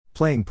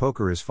Playing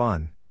poker is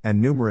fun,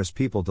 and numerous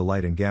people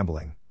delight in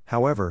gambling.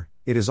 However,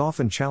 it is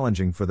often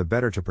challenging for the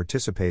bettor to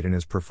participate in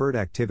his preferred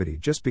activity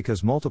just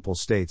because multiple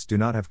states do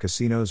not have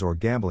casinos or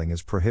gambling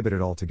is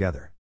prohibited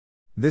altogether.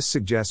 This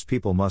suggests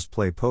people must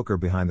play poker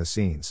behind the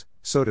scenes,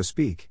 so to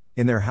speak,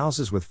 in their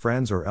houses with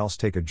friends, or else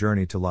take a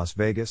journey to Las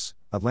Vegas,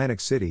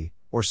 Atlantic City,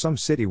 or some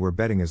city where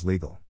betting is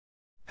legal.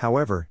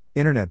 However,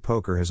 internet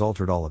poker has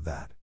altered all of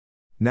that.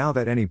 Now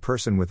that any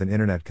person with an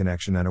internet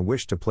connection and a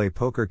wish to play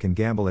poker can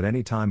gamble at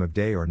any time of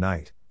day or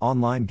night,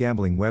 online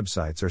gambling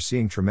websites are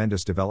seeing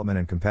tremendous development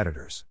and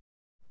competitors.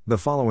 The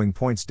following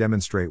points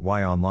demonstrate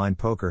why online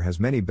poker has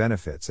many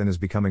benefits and is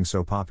becoming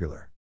so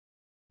popular.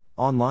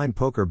 Online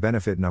poker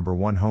benefit number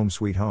 1: Home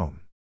sweet home.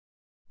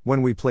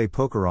 When we play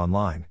poker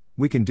online,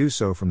 we can do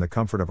so from the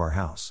comfort of our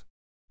house.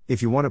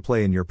 If you want to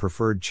play in your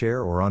preferred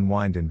chair or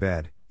unwind in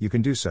bed, you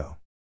can do so.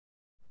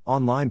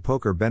 Online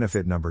poker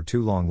benefit number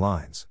 2: Long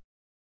lines.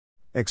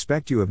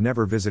 Expect you have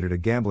never visited a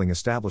gambling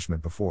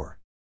establishment before.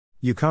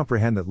 You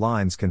comprehend that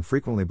lines can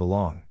frequently be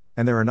long,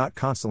 and there are not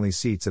constantly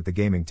seats at the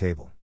gaming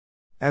table.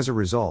 As a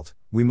result,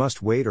 we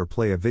must wait or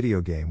play a video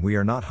game we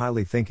are not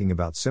highly thinking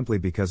about simply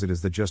because it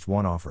is the just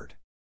one offered.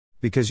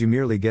 Because you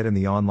merely get in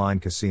the online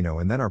casino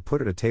and then are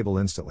put at a table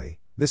instantly,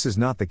 this is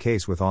not the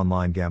case with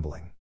online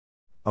gambling.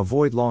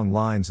 Avoid long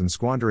lines and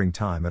squandering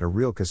time at a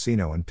real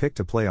casino and pick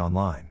to play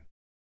online.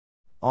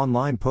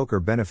 Online poker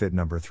benefit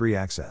number 3: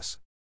 Access.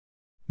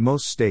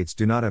 Most states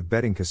do not have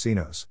betting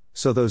casinos,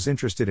 so those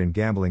interested in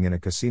gambling in a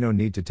casino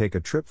need to take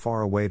a trip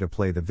far away to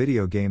play the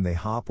video game they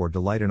hop or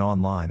delight in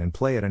online and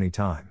play at any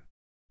time.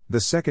 The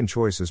second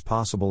choice is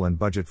possible and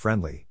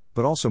budget-friendly,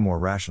 but also more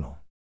rational.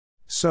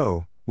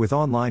 So, with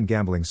online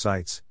gambling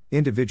sites,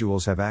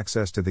 individuals have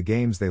access to the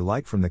games they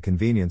like from the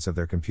convenience of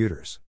their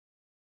computers.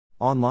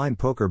 Online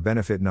poker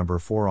benefit number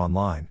 4: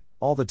 Online,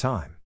 all the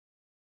time.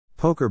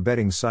 Poker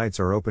betting sites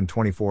are open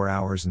 24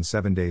 hours and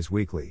 7 days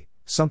weekly,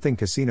 something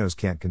casinos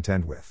can't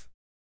contend with.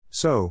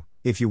 So,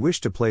 if you wish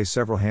to play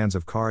several hands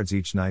of cards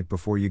each night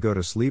before you go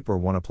to sleep or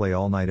want to play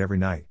all night every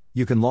night,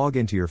 you can log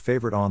into your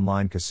favorite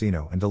online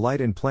casino and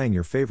delight in playing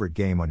your favorite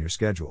game on your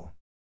schedule.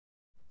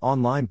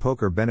 Online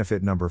poker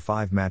benefit number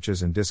 5: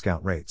 Matches and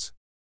discount rates.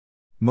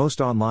 Most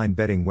online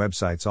betting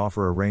websites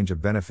offer a range of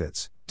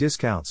benefits,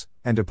 discounts,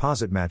 and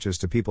deposit matches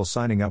to people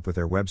signing up with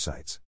their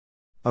websites.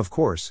 Of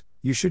course,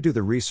 you should do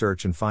the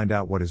research and find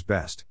out what is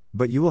best,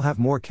 but you will have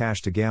more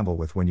cash to gamble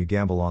with when you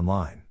gamble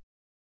online.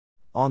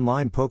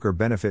 Online poker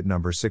benefit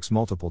number 6: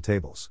 Multiple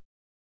tables.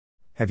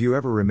 Have you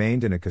ever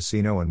remained in a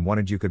casino and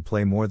wanted you could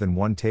play more than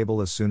one table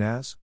as soon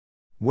as?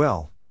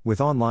 Well, with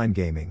online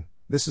gaming,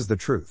 this is the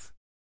truth.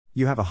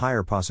 You have a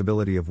higher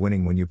possibility of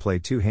winning when you play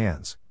 2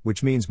 hands,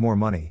 which means more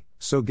money,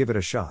 so give it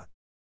a shot.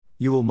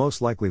 You will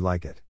most likely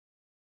like it.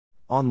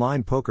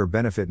 Online poker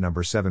benefit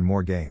number 7: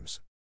 More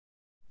games.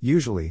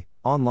 Usually,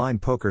 online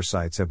poker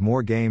sites have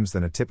more games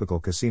than a typical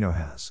casino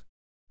has.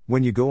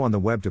 When you go on the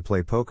web to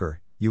play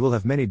poker, you will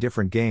have many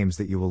different games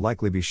that you will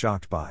likely be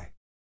shocked by.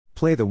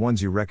 Play the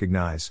ones you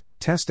recognize,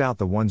 test out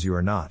the ones you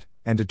are not,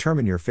 and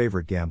determine your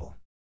favorite gamble.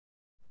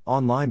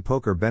 Online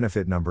poker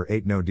benefit number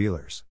 8: No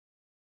dealers.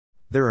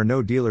 There are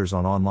no dealers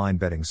on online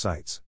betting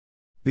sites.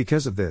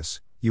 Because of this,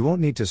 you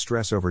won't need to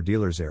stress over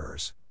dealers'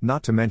 errors,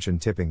 not to mention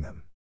tipping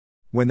them.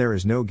 When there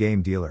is no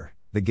game dealer,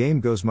 the game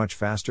goes much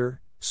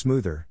faster,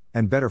 smoother,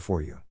 and better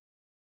for you.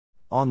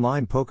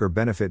 Online poker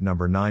benefit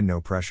number 9: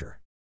 No pressure.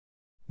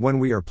 When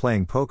we are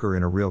playing poker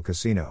in a real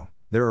casino,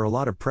 there are a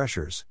lot of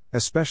pressures,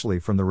 especially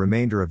from the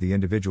remainder of the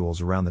individuals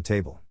around the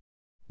table.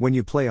 When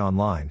you play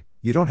online,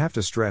 you don't have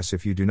to stress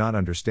if you do not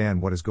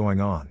understand what is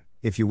going on,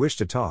 if you wish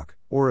to talk,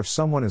 or if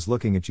someone is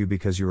looking at you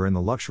because you are in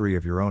the luxury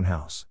of your own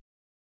house.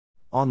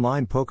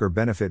 Online poker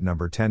benefit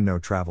number 10: No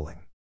traveling.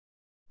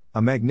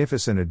 A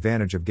magnificent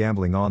advantage of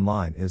gambling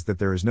online is that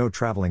there is no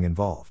traveling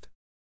involved.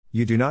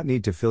 You do not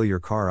need to fill your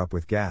car up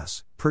with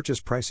gas, purchase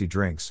pricey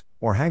drinks,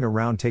 or hang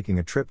around taking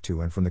a trip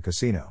to and from the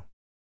casino.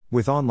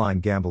 With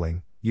online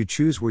gambling, you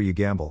choose where you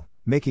gamble,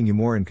 making you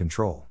more in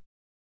control.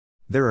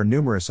 There are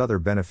numerous other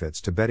benefits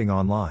to betting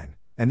online,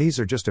 and these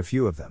are just a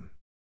few of them.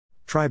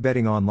 Try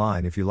betting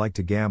online if you like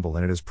to gamble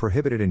and it is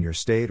prohibited in your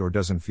state or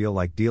doesn't feel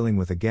like dealing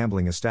with a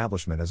gambling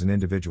establishment as an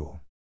individual.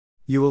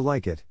 You will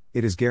like it,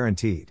 it is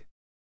guaranteed.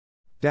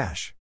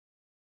 Dash.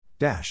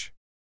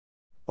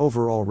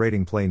 Overall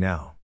rating: Play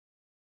now.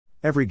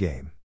 Every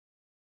game.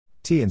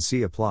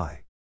 T&C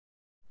apply.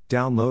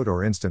 Download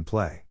or instant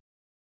play.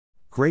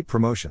 Great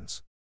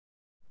promotions.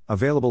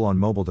 Available on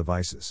mobile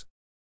devices.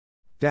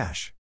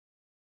 Dash.